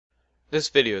This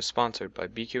video is sponsored by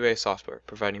BQA Software,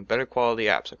 providing better quality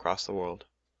apps across the world.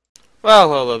 Well,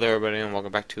 hello there everybody, and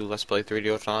welcome back to Let's Play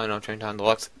 3D with Lionel TrainTown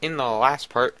Deluxe. In the last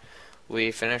part, we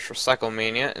finished Recycle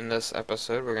Mania. In this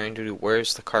episode, we're going to do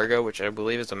Where's the Cargo, which I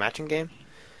believe is a matching game.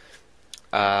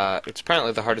 It's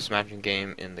apparently the hardest matching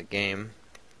game in the game,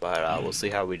 but we'll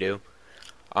see how we do.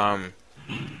 I've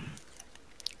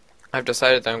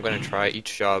decided that I'm going to try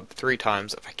each job 3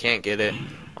 times. If I can't get it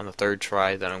on the 3rd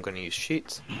try, then I'm going to use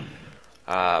cheats.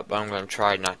 But I'm going to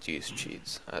try not to use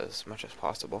cheats as much as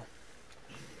possible.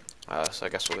 So I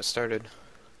guess we'll get started.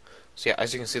 So yeah,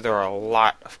 as you can see, there are a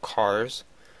lot of cars.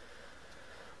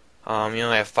 You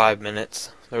only have 5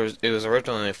 minutes. It was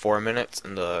originally only 4 minutes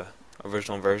in the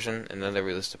original version, and then they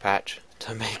released a patch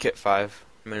to make it 5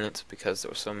 minutes because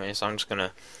there were so many. So I'm just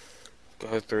gonna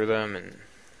go through them and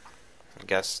I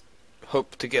guess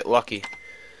hope to get lucky.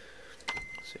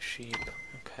 So sheep,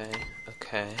 okay.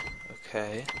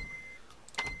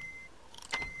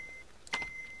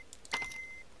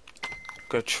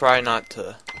 Gonna try not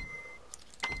to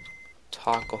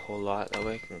talk a whole lot, that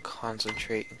way I can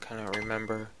concentrate and kind of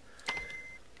remember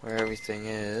where everything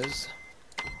is.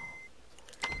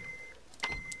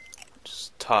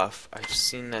 It's tough. I've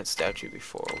seen that statue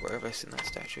before. Where have I seen that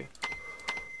statue?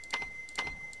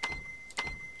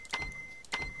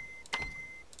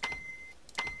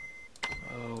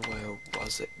 Oh, where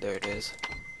was it? There it is.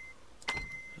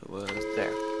 It was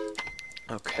there.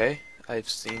 Okay, I've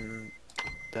seen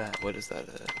that. What is that?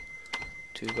 A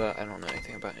tuba? I don't know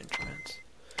anything about instruments.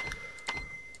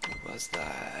 What was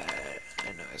that?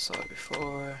 I know I saw it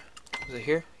before. Was it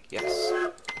here? Yes.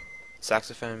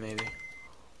 Saxophone, maybe.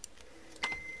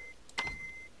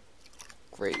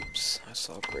 Grapes. I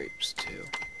saw grapes too.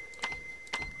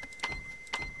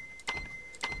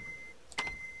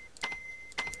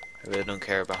 I really don't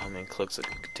care about how many clicks it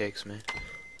takes me.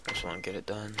 I just want to get it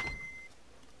done.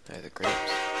 There are the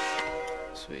grapes.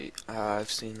 Sweet. I've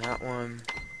seen that one.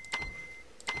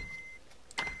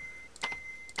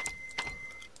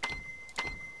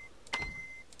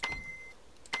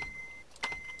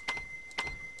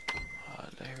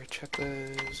 Did I ever check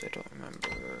those? I don't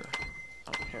remember.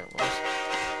 Oh, here it was.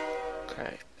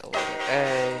 Okay, letter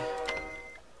A.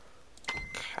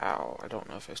 Cow. I don't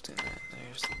know if I've seen that.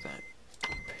 There's that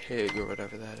pig or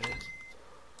whatever that is.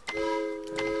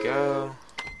 There we go.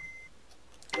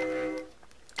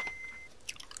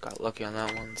 Got lucky on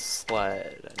that one.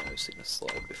 Sled. I know I've seen a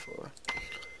sled before.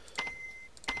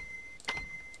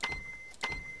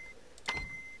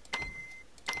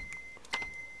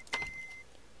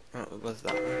 Oh, what was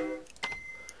that one?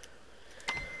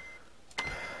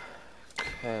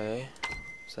 Okay.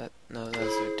 Is that... No,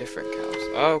 those are different cows.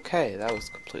 Okay, that was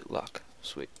complete luck.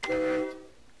 Sweet.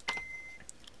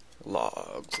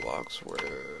 Logs. Logs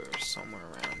were somewhere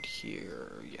around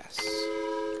here. Yes.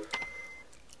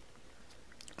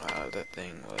 That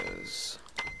thing was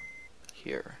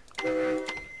here.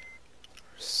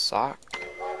 Sock,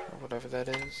 or whatever that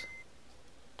is.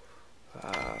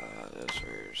 Those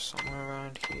were somewhere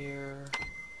around here.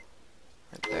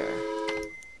 Right there.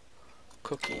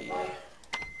 Cookie.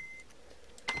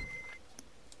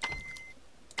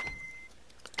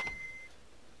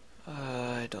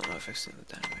 I don't know if I've seen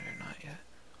the dynamite or not yet.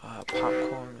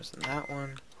 Popcorn was in that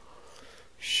one.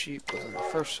 Sheep was in the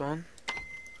first one.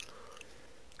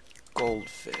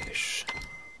 Goldfish.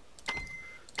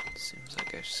 Seems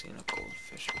like I've seen a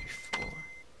goldfish before.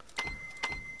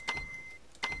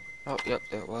 Oh, yep,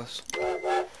 there it was.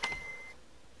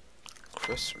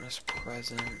 Christmas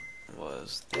present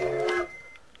was there.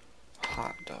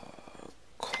 Hot dog.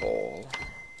 Coal.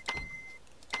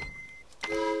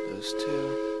 Those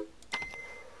two.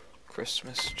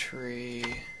 Christmas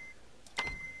tree.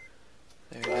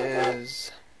 There it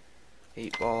is.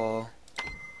 8-ball.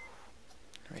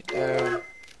 Right there.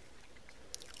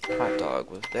 Hot dog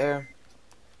was there.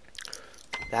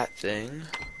 That thing.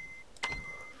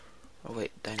 Oh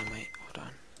wait, dynamite. Hold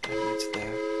on. Dynamite's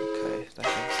there. Okay, that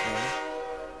thing's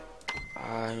there.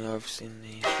 I know I've seen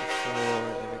these before.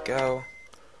 There we go.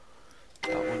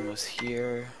 That one was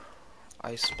here.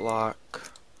 Ice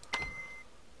block.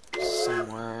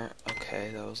 Somewhere.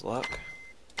 Okay, that was luck.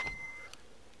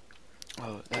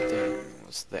 Oh, that thing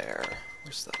was there.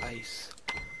 Where's the ice?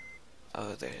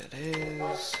 Oh, there it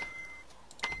is.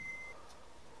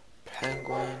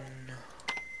 Penguin.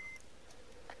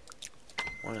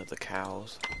 One of the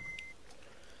cows.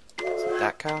 Is it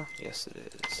that cow? Yes,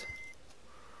 it is.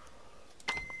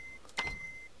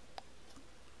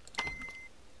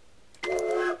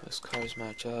 Those cars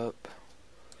match up.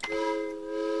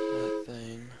 That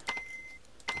thing.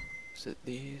 Is it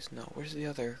these? No, where's the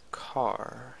other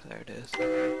car? There it is.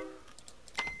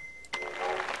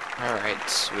 Alright,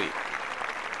 sweet.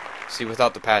 See,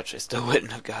 without the patch, I still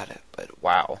wouldn't have got it, but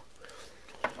wow.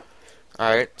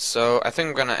 Alright, so I think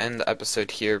I'm gonna end the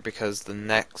episode here because the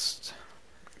next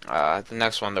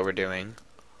one that we're doing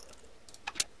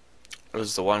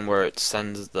is the one where it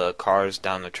sends the cars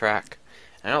down the track.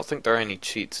 And I don't think there are any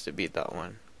cheats to beat that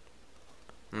one.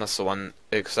 Unless the one,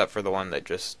 except for the one that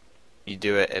just, you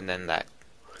do it and then that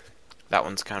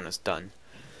one's counted as done.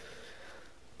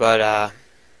 But,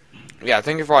 yeah,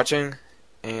 thank you for watching,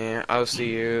 and I'll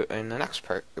see you in the next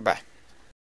part. Goodbye.